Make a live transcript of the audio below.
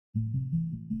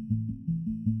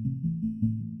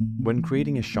When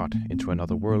creating a shot into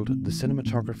another world, the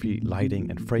cinematography, lighting,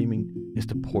 and framing is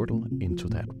the portal into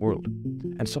that world.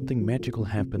 And something magical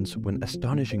happens when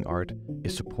astonishing art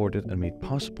is supported and made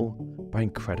possible by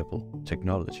incredible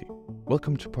technology.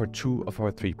 Welcome to part 2 of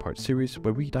our 3-part series,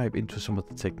 where we dive into some of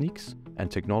the techniques and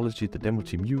technology the demo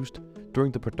team used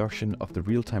during the production of the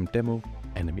real-time demo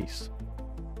Enemies.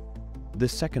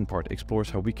 This second part explores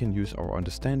how we can use our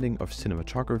understanding of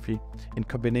cinematography in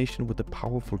combination with the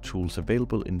powerful tools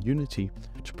available in Unity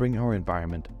to bring our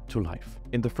environment to life.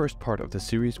 In the first part of the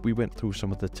series, we went through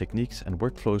some of the techniques and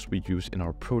workflows we use in our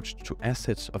approach to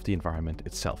assets of the environment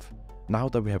itself. Now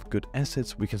that we have good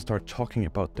assets, we can start talking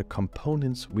about the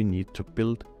components we need to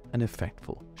build an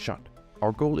effectful shot.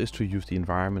 Our goal is to use the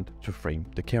environment to frame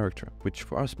the character, which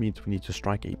for us means we need to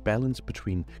strike a balance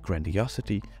between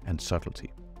grandiosity and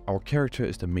subtlety. Our character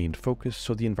is the main focus,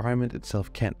 so the environment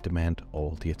itself can't demand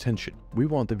all the attention. We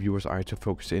want the viewer's eye to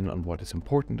focus in on what is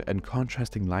important, and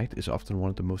contrasting light is often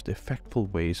one of the most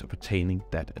effectful ways of attaining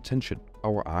that attention.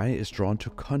 Our eye is drawn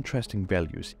to contrasting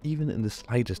values, even in the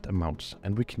slightest amounts,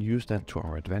 and we can use that to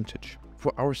our advantage.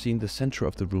 For our scene, the center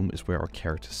of the room is where our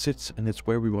character sits, and it's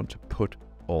where we want to put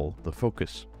all the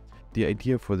focus. The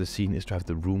idea for the scene is to have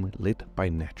the room lit by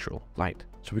natural light,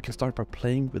 so we can start by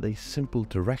playing with a simple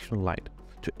directional light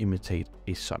to imitate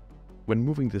a sun. When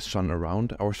moving the sun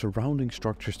around, our surrounding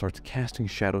structure starts casting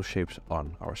shadow shapes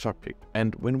on our subject.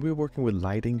 And when we're working with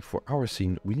lighting for our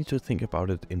scene, we need to think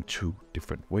about it in 2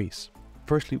 different ways.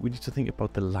 Firstly, we need to think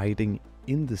about the lighting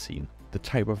in the scene, the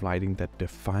type of lighting that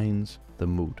defines the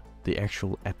mood, the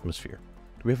actual atmosphere.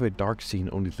 Do we have a dark scene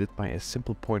only lit by a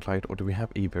simple point light, or do we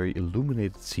have a very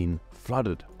illuminated scene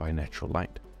flooded by natural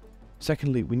light?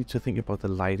 Secondly, we need to think about the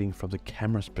lighting from the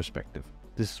camera's perspective.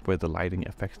 This is where the lighting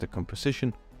affects the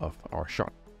composition of our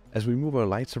shot. As we move our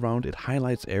lights around, it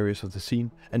highlights areas of the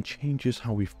scene and changes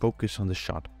how we focus on the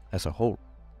shot as a whole.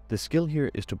 The skill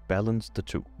here is to balance the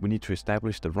 2. We need to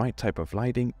establish the right type of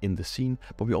lighting in the scene,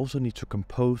 but we also need to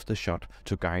compose the shot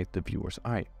to guide the viewer's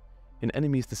eye. In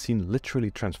Enemies, the scene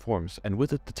literally transforms, and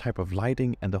with it, the type of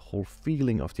lighting and the whole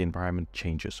feeling of the environment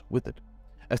changes with it.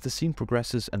 As the scene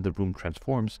progresses and the room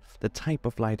transforms, the type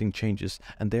of lighting changes,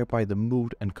 and thereby the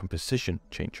mood and composition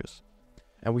changes.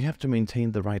 And we have to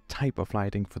maintain the right type of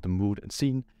lighting for the mood and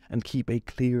scene, and keep a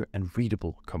clear and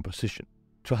readable composition.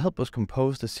 To help us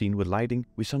compose the scene with lighting,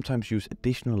 we sometimes use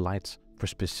additional lights for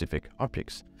specific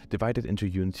objects, divided into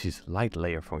Unity's light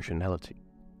layer functionality.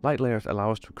 Light layers allow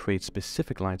us to create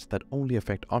specific lights that only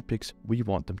affect objects we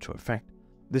want them to affect.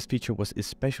 This feature was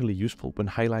especially useful when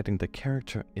highlighting the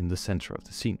character in the center of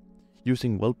the scene.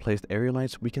 Using well-placed area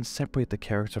lights, we can separate the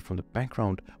character from the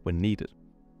background when needed.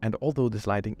 And although this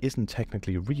lighting isn't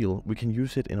technically real, we can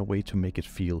use it in a way to make it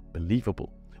feel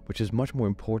believable, which is much more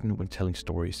important when telling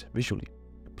stories visually.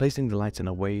 Placing the lights in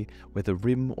a way where the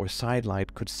rim or side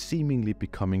light could seemingly be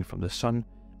coming from the sun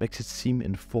makes it seem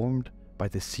informed by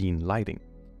the scene lighting,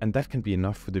 and that can be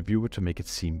enough for the viewer to make it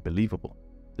seem believable.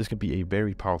 This can be a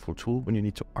very powerful tool when you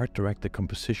need to art direct the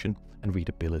composition and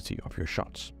readability of your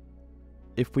shots.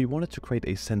 If we wanted to create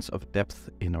a sense of depth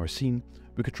in our scene,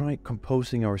 we could try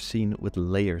composing our scene with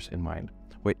layers in mind,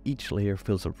 where each layer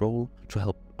fills a role to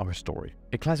help our story.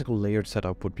 A classical layered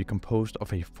setup would be composed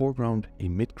of a foreground, a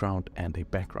midground, and a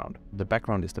background. The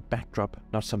background is the backdrop,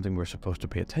 not something we're supposed to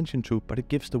pay attention to, but it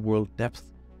gives the world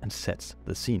depth and sets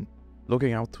the scene.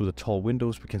 Looking out through the tall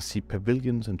windows, we can see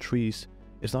pavilions and trees.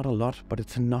 It's not a lot, but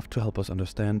it's enough to help us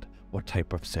understand what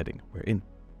type of setting we're in.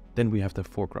 Then we have the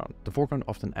foreground. The foreground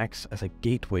often acts as a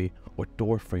gateway or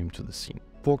door frame to the scene.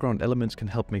 Foreground elements can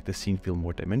help make the scene feel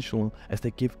more dimensional, as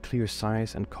they give clear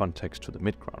size and context to the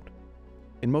midground.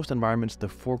 In most environments, the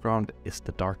foreground is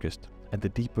the darkest, and the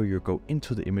deeper you go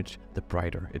into the image, the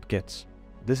brighter it gets.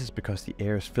 This is because the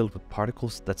air is filled with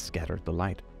particles that scatter the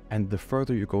light, and the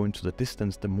further you go into the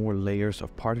distance, the more layers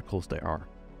of particles there are.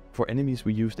 For Enemies,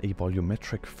 we used a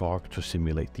volumetric fog to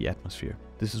simulate the atmosphere.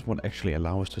 This is what actually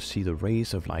allows us to see the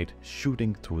rays of light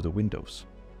shooting through the windows.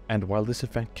 And while this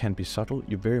effect can be subtle,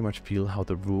 you very much feel how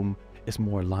the room is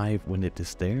more alive when it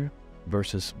is there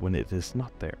versus when it is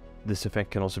not there. This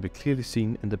effect can also be clearly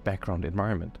seen in the background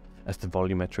environment, as the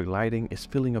volumetric lighting is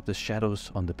filling up the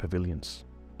shadows on the pavilions.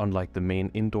 Unlike the main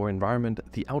indoor environment,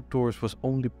 the outdoors was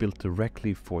only built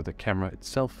directly for the camera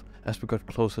itself, as we got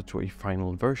closer to a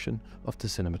final version of the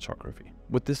cinematography.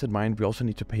 With this in mind, we also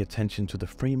need to pay attention to the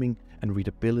framing and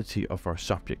readability of our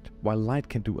subject. While light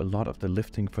can do a lot of the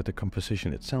lifting for the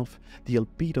composition itself, the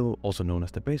albedo, also known as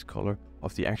the base color,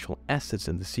 of the actual assets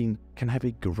in the scene can have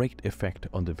a great effect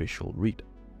on the visual read.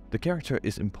 The character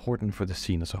is important for the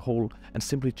scene as a whole, and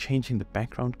simply changing the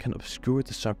background can obscure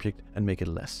the subject and make it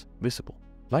less visible.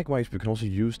 Likewise, we can also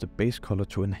use the base color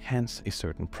to enhance a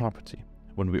certain property.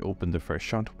 When we open the first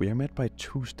shot, we are met by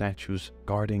two statues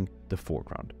guarding the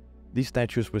foreground. These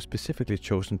statues were specifically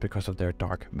chosen because of their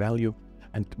dark value,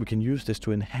 and we can use this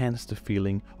to enhance the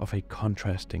feeling of a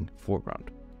contrasting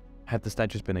foreground. Had the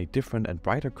statues been a different and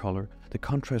brighter color, the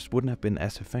contrast wouldn't have been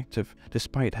as effective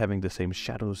despite having the same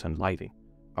shadows and lighting.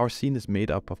 Our scene is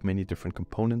made up of many different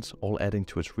components, all adding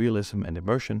to its realism and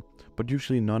immersion, but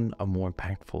usually none are more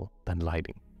impactful than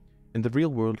lighting. In the real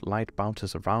world, light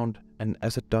bounces around, and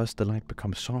as it does, the light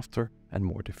becomes softer and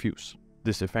more diffuse.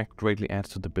 This effect greatly adds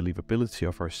to the believability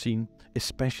of our scene,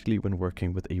 especially when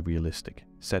working with a realistic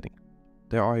setting.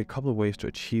 There are a couple of ways to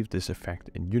achieve this effect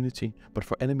in Unity, but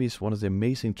for enemies, one of the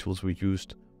amazing tools we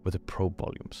used were the probe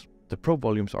volumes. The probe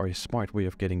volumes are a smart way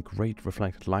of getting great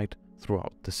reflected light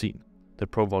throughout the scene. The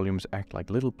probe volumes act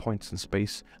like little points in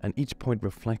space, and each point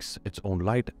reflects its own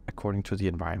light according to the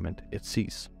environment it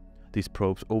sees. These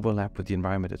probes overlap with the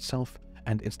environment itself,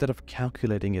 and instead of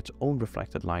calculating its own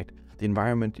reflected light, the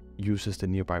environment uses the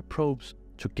nearby probes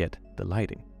to get the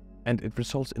lighting. And it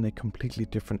results in a completely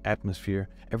different atmosphere.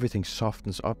 Everything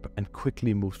softens up and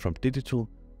quickly moves from digital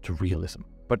to realism.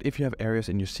 But if you have areas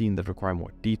in your scene that require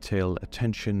more detail,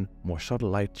 attention, more subtle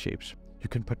light shapes, you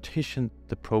can partition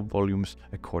the probe volumes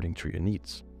according to your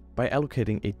needs. By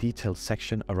allocating a detailed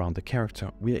section around the character,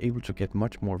 we are able to get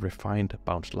much more refined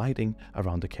bounce lighting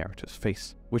around the character's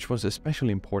face, which was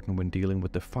especially important when dealing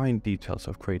with the fine details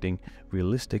of creating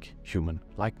realistic human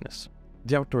likeness.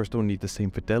 The outdoors don't need the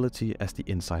same fidelity as the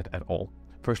inside at all.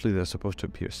 Firstly, they're supposed to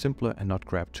appear simpler and not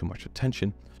grab too much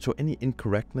attention, so any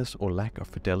incorrectness or lack of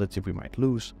fidelity we might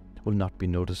lose will not be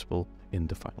noticeable in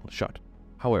the final shot.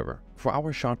 However, for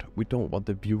our shot, we don't want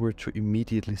the viewer to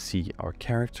immediately see our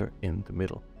character in the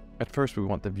middle. At first, we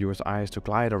want the viewer's eyes to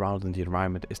glide around in the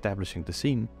environment establishing the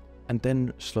scene, and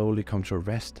then slowly come to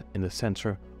rest in the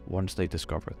center once they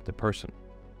discover the person.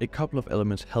 A couple of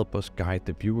elements help us guide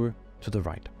the viewer to the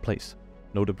right place,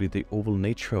 notably the oval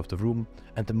nature of the room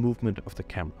and the movement of the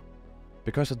camera.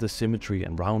 Because of the symmetry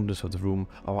and roundness of the room,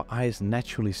 our eyes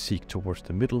naturally seek towards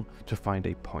the middle to find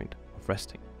a point of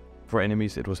resting. For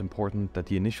enemies, it was important that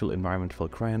the initial environment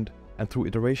felt grand, and through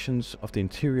iterations of the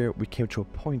interior, we came to a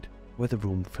point where the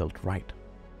room felt right.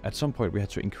 At some point, we had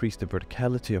to increase the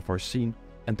verticality of our scene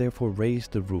and therefore raise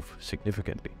the roof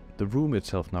significantly. The room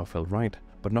itself now felt right,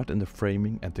 but not in the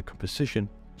framing and the composition,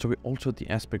 so we altered the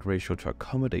aspect ratio to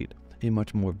accommodate a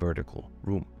much more vertical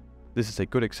room. This is a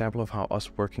good example of how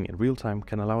us working in real time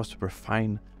can allow us to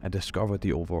refine and discover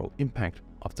the overall impact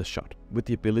of the shot. With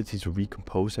the ability to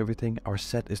recompose everything, our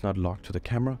set is not locked to the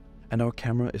camera, and our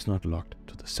camera is not locked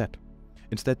to the set.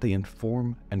 Instead, they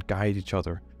inform and guide each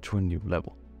other to a new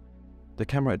level. The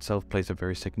camera itself plays a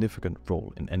very significant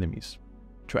role in enemies.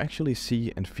 To actually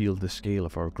see and feel the scale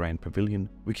of our grand pavilion,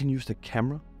 we can use the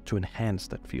camera to enhance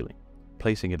that feeling.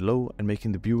 Placing it low and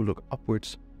making the viewer look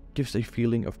upwards gives a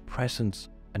feeling of presence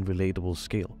and relatable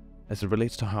scale, as it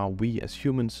relates to how we as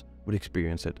humans would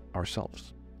experience it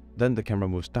ourselves. Then the camera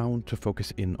moves down to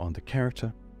focus in on the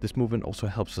character. This movement also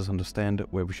helps us understand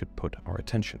where we should put our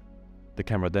attention. The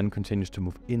camera then continues to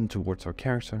move in towards our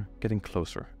character, getting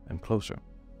closer and closer.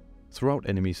 Throughout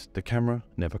enemies, the camera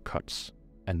never cuts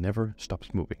and never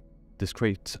stops moving. This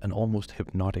creates an almost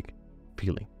hypnotic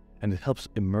feeling, and it helps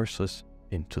immerse us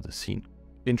into the scene.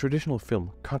 In traditional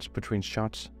film, cuts between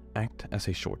shots act as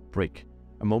a short break,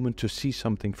 a moment to see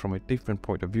something from a different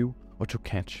point of view or to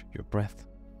catch your breath.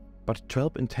 But to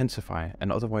help intensify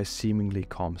an otherwise seemingly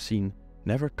calm scene,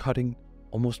 never cutting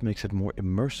almost makes it more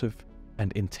immersive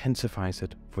and intensifies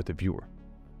it for the viewer.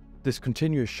 This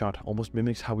continuous shot almost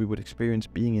mimics how we would experience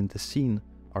being in the scene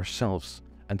ourselves,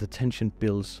 and the tension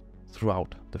builds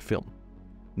throughout the film,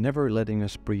 never letting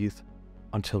us breathe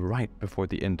until right before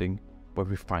the ending, where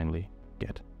we finally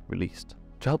get released.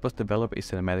 To help us develop a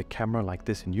cinematic camera like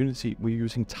this in Unity, we're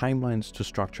using timelines to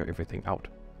structure everything out.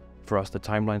 For us, the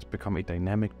timelines become a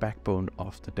dynamic backbone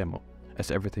of the demo,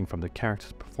 as everything from the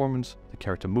character's performance, the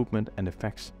character movement, and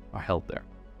effects are held there.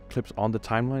 Clips on the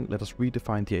timeline let us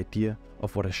redefine the idea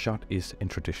of what a shot is in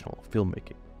traditional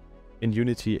filmmaking. In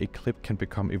Unity, a clip can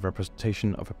become a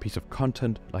representation of a piece of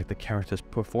content, like the character's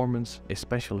performance, a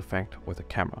special effect, or the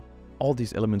camera. All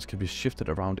these elements can be shifted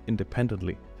around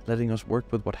independently, letting us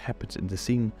work with what happens in the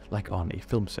scene like on a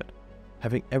film set.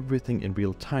 Having everything in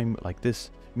real time like this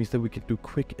means that we can do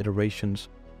quick iterations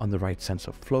on the right sense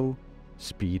of flow,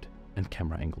 speed, and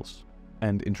camera angles.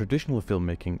 And in traditional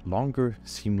filmmaking, longer,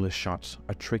 seamless shots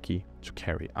are tricky to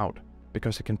carry out,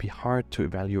 because it can be hard to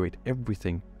evaluate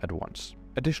everything at once.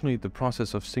 Additionally, the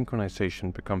process of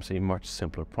synchronization becomes a much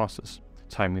simpler process.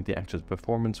 Timing the actor's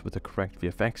performance with the correct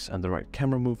VFX and the right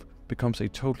camera move becomes a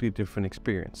totally different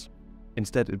experience.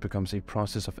 Instead, it becomes a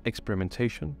process of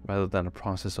experimentation rather than a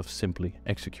process of simply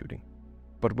executing.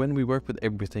 But when we work with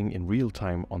everything in real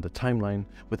time on the timeline,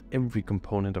 with every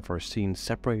component of our scene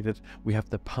separated, we have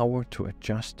the power to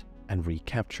adjust and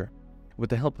recapture. With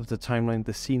the help of the timeline,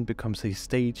 the scene becomes a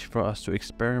stage for us to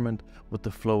experiment with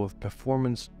the flow of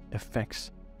performance,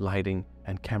 effects, lighting,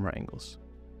 and camera angles,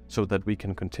 so that we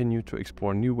can continue to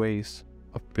explore new ways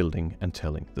of building and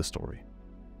telling the story.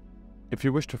 If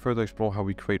you wish to further explore how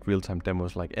we create real-time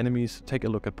demos like Enemies, take a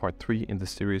look at part 3 in the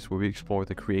series where we explore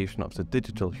the creation of the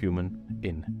digital human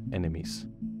in Enemies.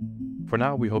 For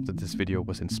now, we hope that this video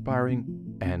was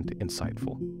inspiring and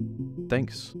insightful.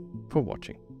 Thanks for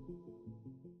watching.